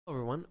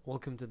everyone.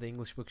 Welcome to the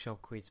English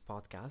Bookshop Kuwait's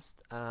podcast.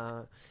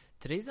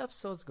 Today's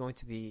episode is going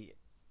to be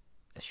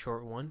a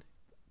short one,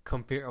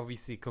 compared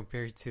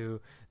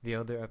to the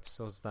other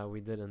episodes that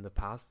we did in the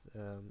past.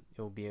 It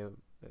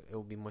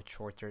will be much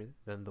shorter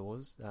than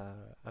those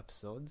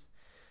episodes.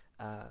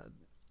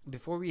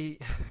 Before we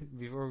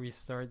before we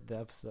start the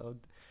episode,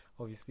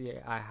 obviously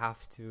I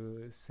have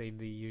to say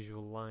the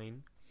usual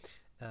line.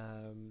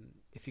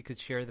 If you could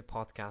share the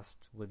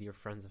podcast with your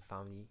friends and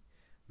family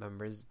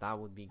members, that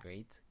would be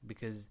great,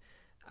 because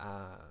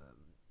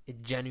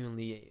it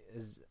genuinely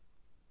is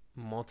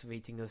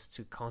motivating us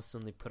to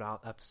constantly put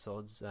out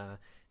episodes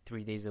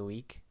 3 days a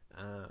week.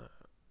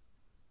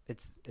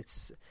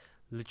 It's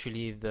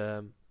literally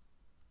the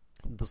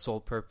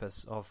sole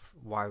purpose of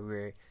why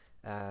we're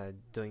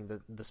doing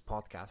this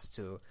podcast,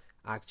 to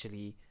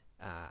actually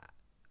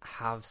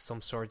have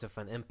some sort of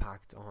an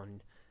impact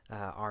on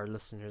our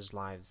listeners'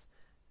 lives,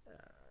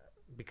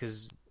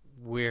 because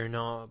we're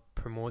not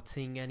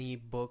promoting any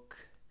book,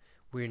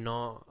 we're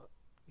not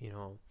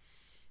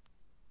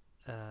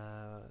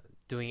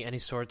doing any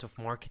sort of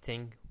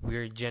marketing.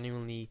 We're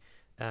genuinely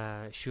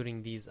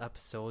shooting these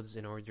episodes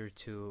in order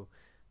to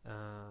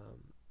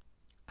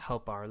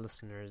help our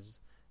listeners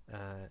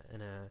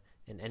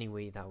in any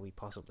way that we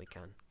possibly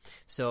can.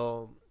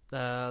 So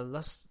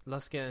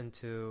let's get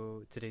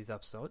into today's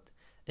episode.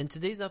 In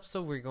today's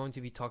episode, we're going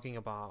to be talking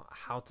about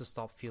how to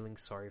stop feeling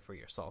sorry for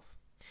yourself.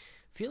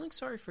 Feeling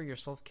sorry for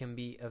yourself can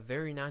be a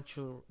very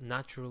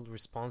natural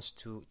response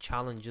to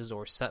challenges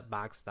or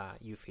setbacks that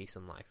you face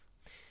in life.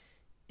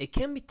 It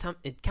can be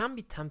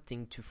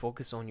tempting to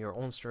focus on your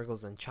own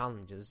struggles and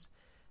challenges,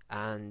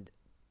 and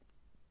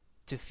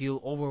to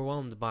feel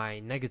overwhelmed by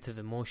negative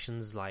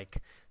emotions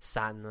like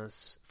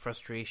sadness,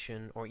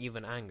 frustration, or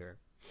even anger.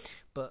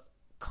 But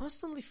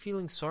constantly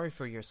feeling sorry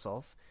for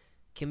yourself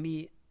can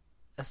be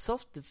a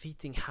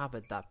self-defeating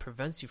habit that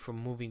prevents you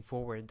from moving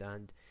forward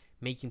and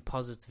making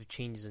positive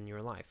changes in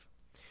your life.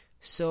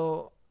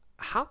 So,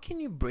 how can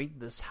you break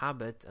this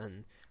habit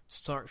and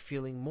start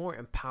feeling more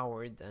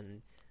empowered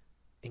and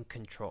in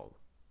control?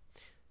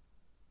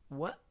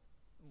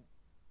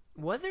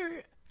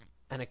 Whether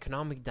an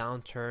economic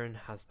downturn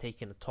has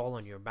taken a toll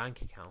on your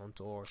bank account,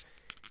 or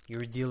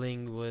you're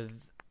dealing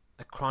with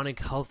a chronic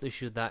health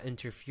issue that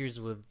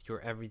interferes with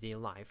your everyday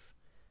life,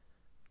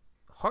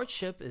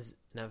 hardship is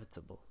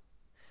inevitable.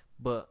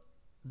 But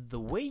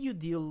the way you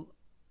deal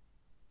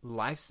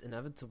life's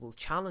inevitable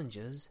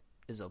challenges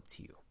is up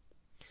to you.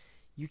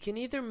 You can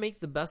either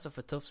make the best of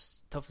a tough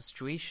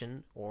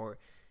situation, or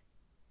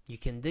you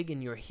can dig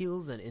in your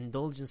heels and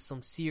indulge in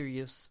some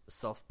serious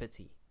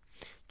self-pity.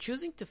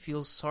 Choosing to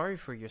feel sorry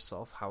for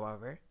yourself,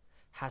 however,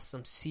 has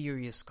some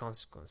serious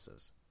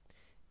consequences.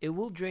 It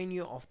will drain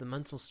you of the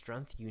mental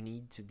strength you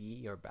need to be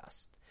your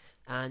best,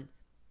 and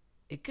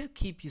it could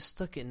keep you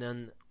stuck in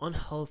an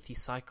unhealthy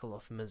cycle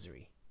of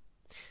misery.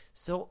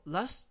 So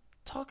let's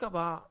talk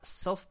about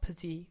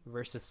self-pity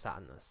versus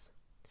sadness.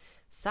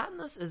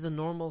 Sadness is a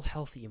normal,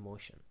 healthy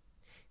emotion.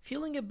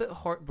 Feeling a bit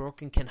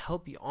heartbroken can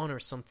help you honor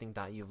something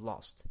that you've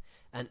lost,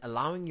 and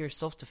allowing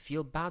yourself to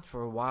feel bad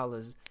for a while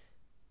is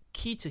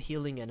key to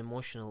healing an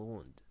emotional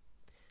wound.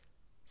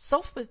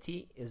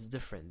 Self-pity is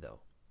different though.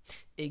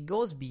 It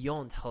goes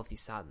beyond healthy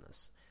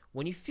sadness.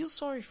 When you feel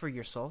sorry for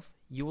yourself,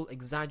 you will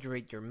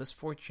exaggerate your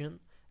misfortune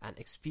and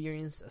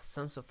experience a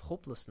sense of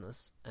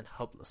hopelessness and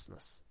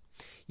helplessness.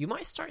 You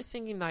might start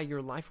thinking that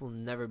your life will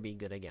never be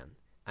good again,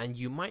 and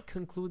you might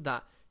conclude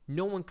that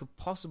no one could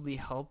possibly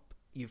help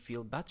you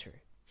feel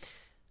better.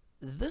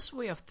 This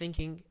way of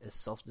thinking is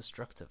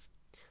self-destructive.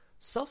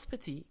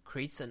 Self-pity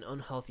creates an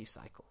unhealthy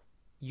cycle.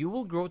 You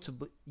will grow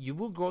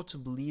to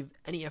believe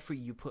any effort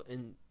you put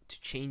into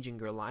changing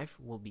your life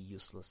will be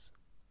useless.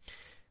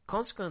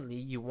 Consequently,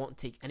 you won't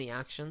take any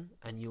action,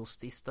 and you'll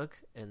stay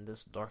stuck in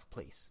this dark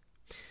place.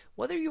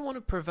 Whether you want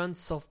to prevent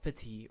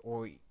self-pity,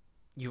 or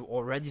you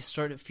already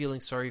started feeling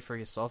sorry for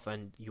yourself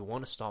and you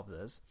want to stop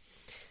this,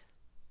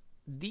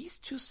 these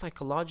two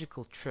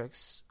psychological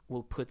tricks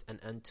will put an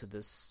end to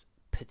this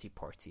pity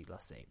party,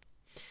 let's say.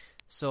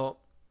 So,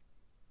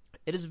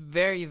 it is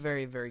very,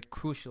 very, very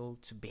crucial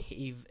to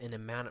behave in a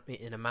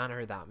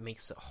manner that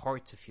makes it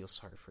hard to feel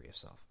sorry for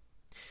yourself.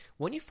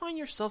 When you find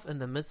yourself in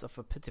the midst of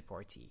a pity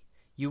party,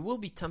 you will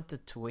be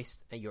tempted to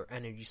waste your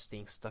energy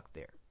staying stuck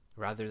there.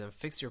 Rather than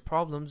fix your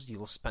problems, you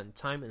will spend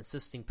time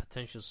insisting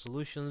potential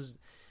solutions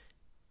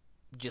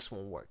just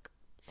won't work.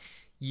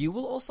 You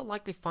will also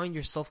likely find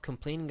yourself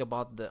complaining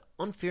about the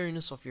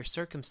unfairness of your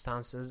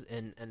circumstances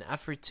in an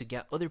effort to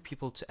get other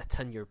people to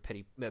attend your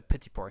pity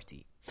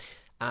party.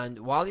 And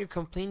while your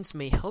complaints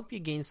may help you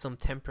gain some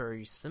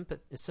temporary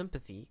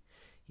sympathy,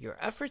 your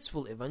efforts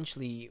will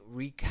eventually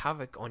wreak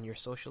havoc on your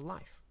social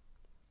life.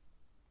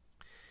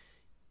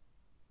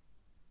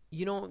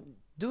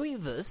 Doing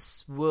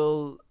this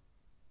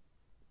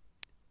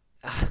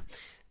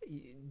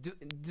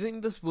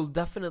will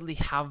definitely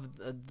have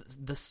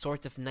this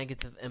sort of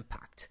negative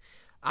impact.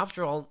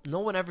 After all, no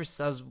one ever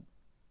says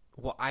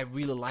what I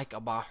really like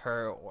about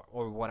her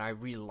or what I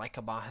really like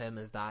about him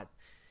is that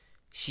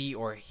she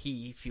or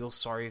he feels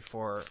sorry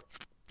for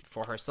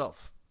for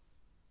herself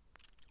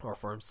or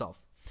for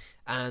himself.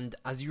 And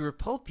as you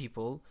repel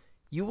people,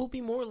 you will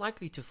be more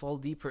likely to fall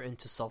deeper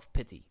into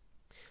self-pity.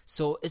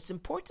 So it's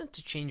important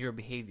to change your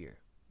behavior.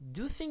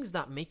 Do things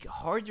that make it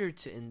harder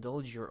to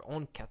indulge your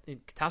own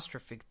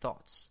catastrophic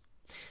thoughts.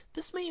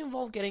 This may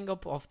involve getting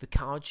up off the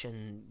couch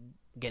and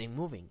getting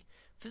moving.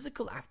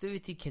 Physical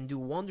activity can do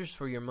wonders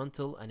for your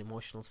mental and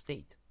emotional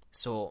state.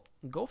 So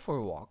go for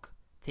a walk,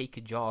 take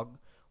a jog,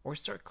 or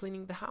start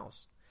cleaning the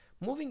house.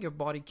 Moving your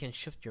body can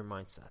shift your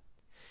mindset.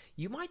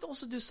 You might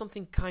also do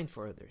something kind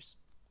for others.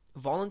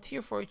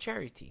 Volunteer for a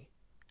charity,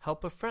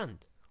 help a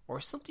friend, or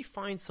simply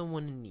find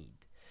someone in need.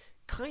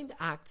 Kind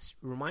acts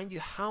remind you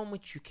how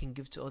much you can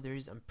give to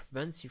others and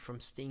prevents you from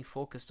staying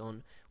focused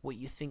on what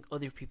you think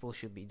other people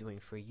should be doing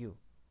for you.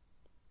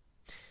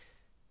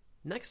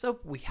 Next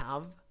up, we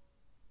have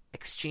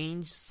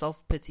exchange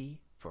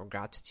self-pity for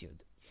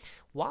gratitude.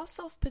 While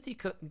self-pity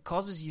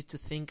causes you to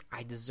think,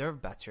 I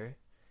deserve better,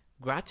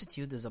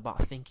 gratitude is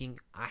about thinking,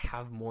 I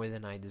have more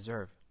than I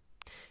deserve.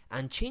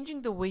 And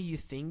changing the way you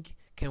think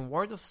can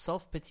ward off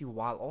self-pity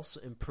while also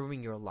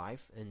improving your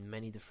life in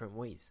many different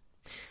ways.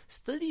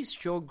 Studies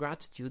show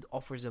gratitude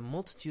offers a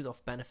multitude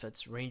of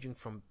benefits ranging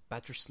from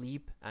better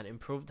sleep and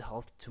improved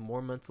health to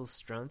more mental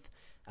strength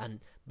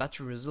and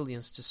better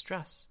resilience to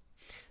stress.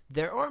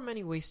 There are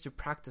many ways to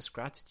practice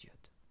gratitude.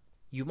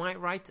 You might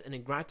write in a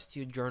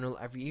gratitude journal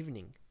every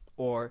evening,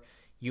 or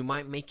you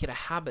might make it a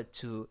habit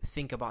to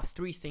think about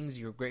 3 things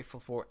you're grateful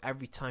for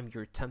every time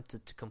you're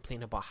tempted to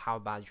complain about how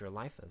bad your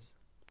life is.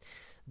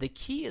 The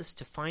key is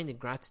to find a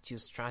gratitude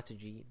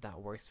strategy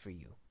that works for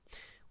you.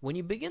 When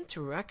you begin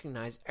to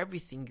recognize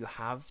everything you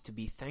have to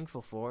be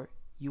thankful for,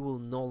 you will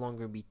no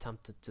longer be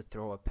tempted to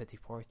throw a pity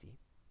party.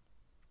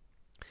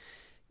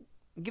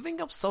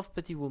 Giving up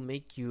self-pity will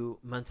make you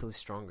mentally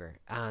stronger,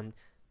 and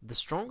the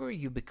stronger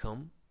you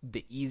become,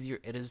 the easier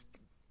it is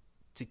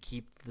to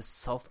keep the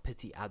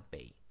self-pity at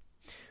bay.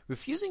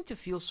 Refusing to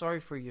feel sorry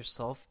for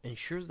yourself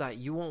ensures that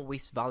you won't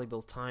waste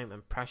valuable time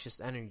and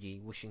precious energy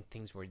wishing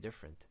things were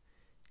different.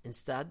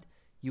 Instead,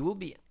 you will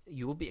be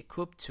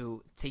equipped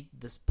to take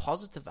this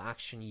positive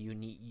action you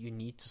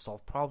need to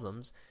solve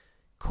problems,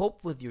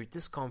 cope with your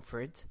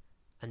discomfort,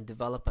 and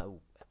develop a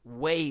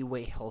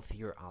way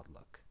healthier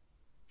outlook.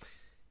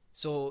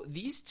 So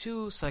these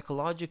 2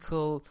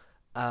 psychological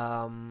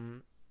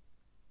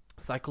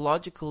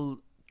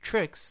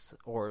tricks,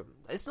 or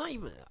it's not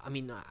even,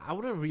 I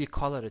wouldn't really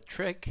call it a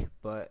trick,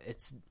 but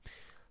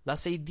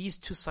let's say these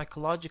 2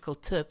 psychological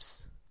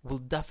tips will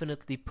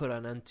definitely put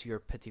an end to your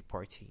pity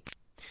party.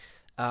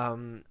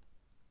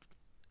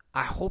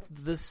 I hope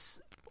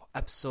this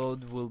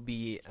episode will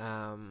be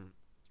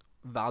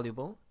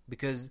valuable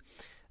because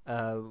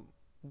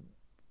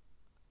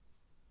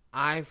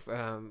I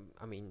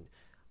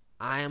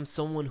am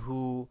someone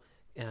who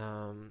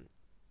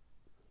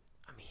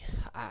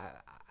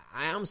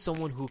I am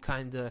someone who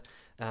kind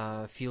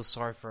of feels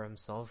sorry for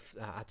himself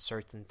at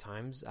certain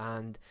times,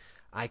 and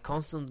I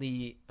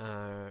constantly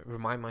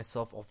remind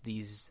myself of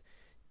these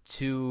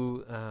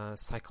 2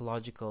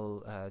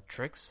 psychological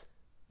tricks,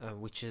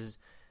 which is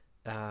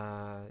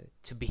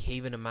to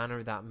behave in a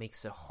manner that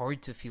makes it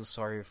hard to feel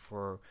sorry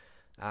for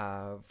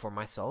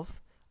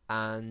myself,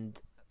 and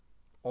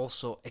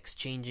also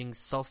exchanging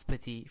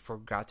self-pity for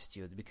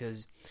gratitude,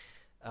 because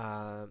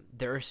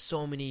there are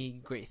so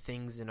many great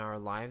things in our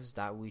lives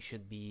that we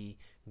should be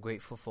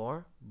grateful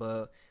for,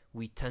 but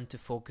we tend to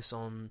focus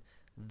on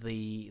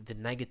the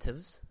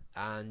negatives,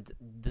 and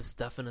this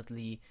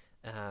definitely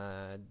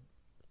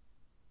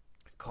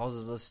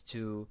causes us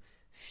to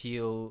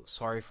feel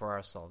sorry for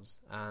ourselves.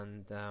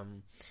 And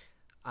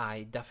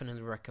I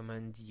definitely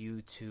recommend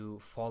you to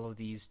follow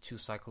these 2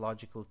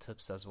 psychological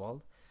tips as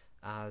well,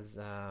 as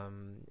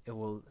it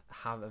will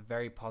have a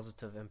very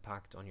positive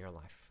impact on your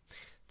life.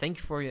 Thank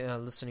you for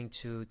listening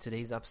to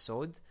today's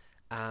episode,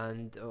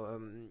 and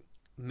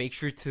make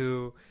sure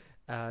to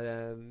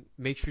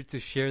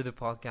share the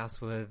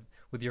podcast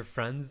with your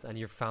friends and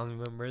your family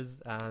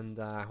members, and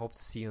I hope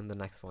to see you in the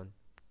next one.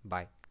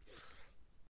 Bye.